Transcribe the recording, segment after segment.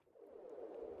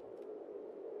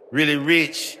Really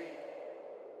rich.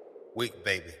 Weak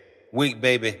baby. Weak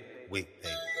baby. Weak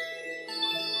baby.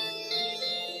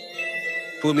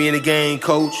 Put me in the game,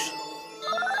 coach.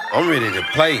 I'm ready to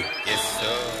play. Yes,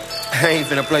 sir. I ain't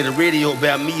finna play the radio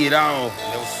about me at all.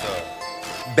 No, sir.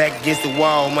 Back against the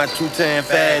wall, my two-time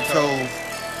fat toes.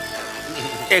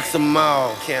 X them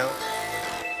all, count.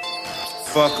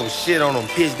 Fuck them, shit on them,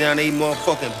 pitch down they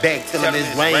motherfucking back till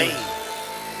it's rain.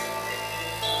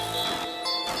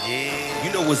 Yeah.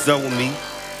 You know what's up with me.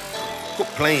 Quit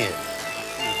playing.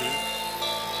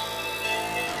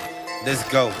 Let's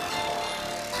go.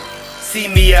 See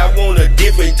me, I want a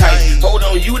different type. Hold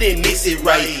on, you didn't mix it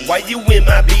right. Why you in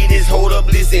my business? Hold up,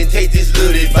 listen, take this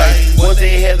little advice. Once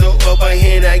they have the upper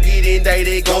hand, I get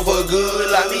indicted, gone for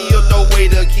good. Lock me up, throw away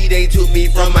the key, they took me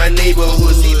from my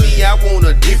neighborhood. See me, I want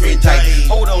a different type.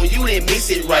 Hold on, you didn't mix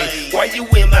it right. Why you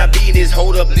in my business?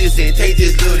 Hold up, listen, take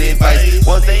this little advice.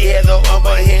 Once they have the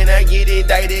upper hand, I get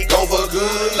indicted, gone for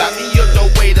good. Lock me up, throw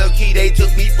away the key, they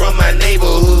took me from my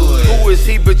neighborhood. Who is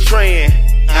he betraying?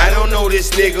 I don't know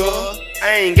this nigga.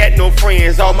 I ain't got no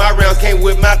friends. All my rounds came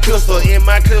with my pistol. In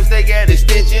my clips, they got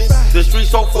extensions. The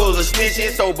streets so full of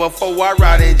snitches. So before I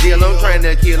ride in jail, I'm trying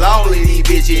to kill all of these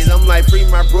bitches. I'm like, free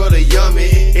my brother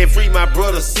Yummy and free my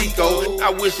brother Seco.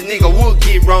 I wish a nigga would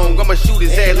get wrong. I'ma shoot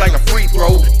his head like a free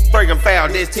throw. Breaking foul,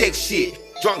 that's tech shit.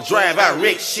 Drunk drive, I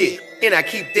wreck shit. And I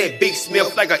keep that big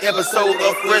Smith like an episode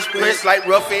of Fresh Prince. Like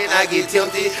Ruffin, I get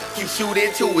tempted. Keep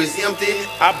shooting till it's empty.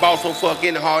 I ball so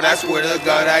fucking hard, I swear to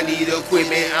God I need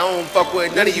equipment. I don't fuck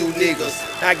with none of you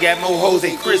niggas. I got more hoes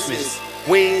than Christmas.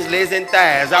 Wings, legs, and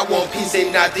thighs. I want peace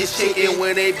and not this chicken.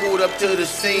 When they pulled up to the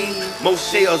scene, more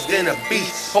shells than a beach.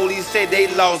 Police said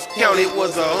they lost count, it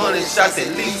was 100 shots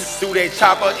at least. Threw that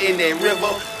chopper in that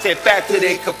river, sent back to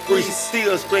that Caprice.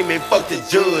 Still screaming, fuck the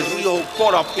judge, we all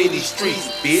caught up in these streets.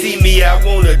 See me, I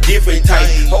want a different type.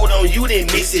 Hold on, you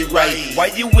didn't mix it right. Why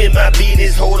you in my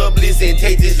business? Hold up, listen,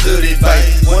 take this little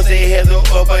advice. Once they have the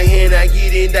upper hand, I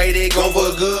get indicted, gone for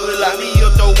good. Lock me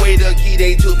up, throw away the key,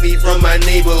 they took me from my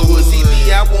neighborhood. See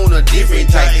me, I want a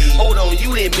different type. Hold on,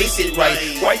 you didn't mix it right.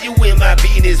 Why you in my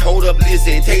business? Hold up,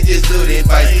 listen, take this little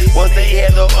advice. Once they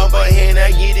have the upper hand,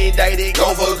 I get indicted,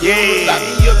 gone for good. Lock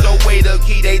me up, throw away the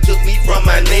key, they took me from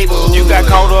my neighborhood. You got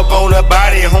caught up on the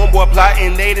body, homeboy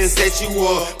plotting, they done set you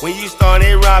up. When you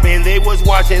started robbing, they was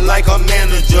watching like a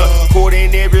manager.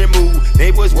 Courting every move,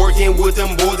 they was working with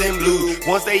them boys in blue.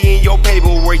 Once they in your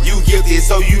paperwork, you guilty,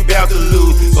 so you bout to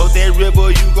lose. But that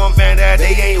river, you gon' find out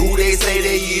they ain't who they say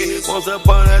they is. Once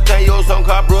upon a time, your song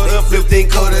called brother flipped and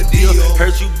cut a deal.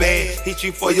 Hurt you bad, hit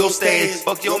you for your stash,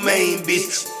 fuck your main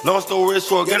bitch. Long story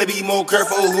short, gotta be more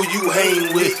careful who you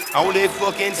hang with. All that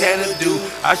fucking time to do,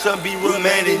 I should be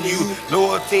reminding you.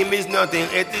 Lower team is nothing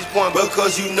at this point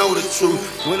because you know the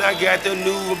truth. When I got the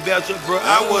news about you, bro,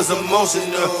 I was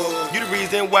emotional. You the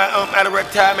reason why I'm out of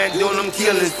retirement doing them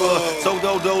killings for. So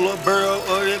dollar barrel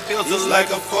or it feels just like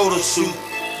a photo shoot.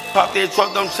 Pop that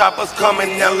trunk, them choppers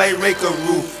coming down like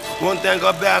Raker-Roo. One thing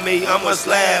about me, I'm a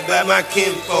slab by my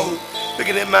kinfolk.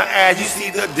 Looking in my eyes, you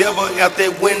see the devil out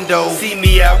that window. See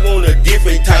me, I want a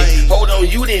different type. Hold on,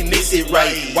 you didn't mix it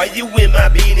right. Why you in my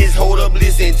business? Hold up,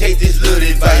 listen, take this little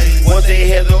advice. Once they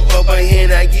have the upper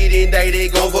hand, I get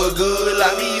indicted, gone for good.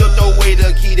 Lock me up, throw away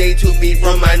the key, they took me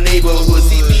from my neighborhood.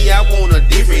 See me, I want a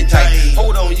different type.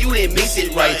 Hold on, you didn't mix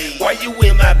it right. Why you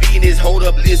in my business? Hold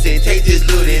up, listen, take this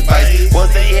little advice.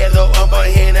 Once they have the upper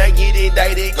hand, I get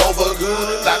indicted, gone for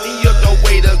good. Lock me up, throw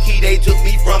away the key, they took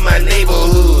me from my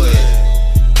neighborhood.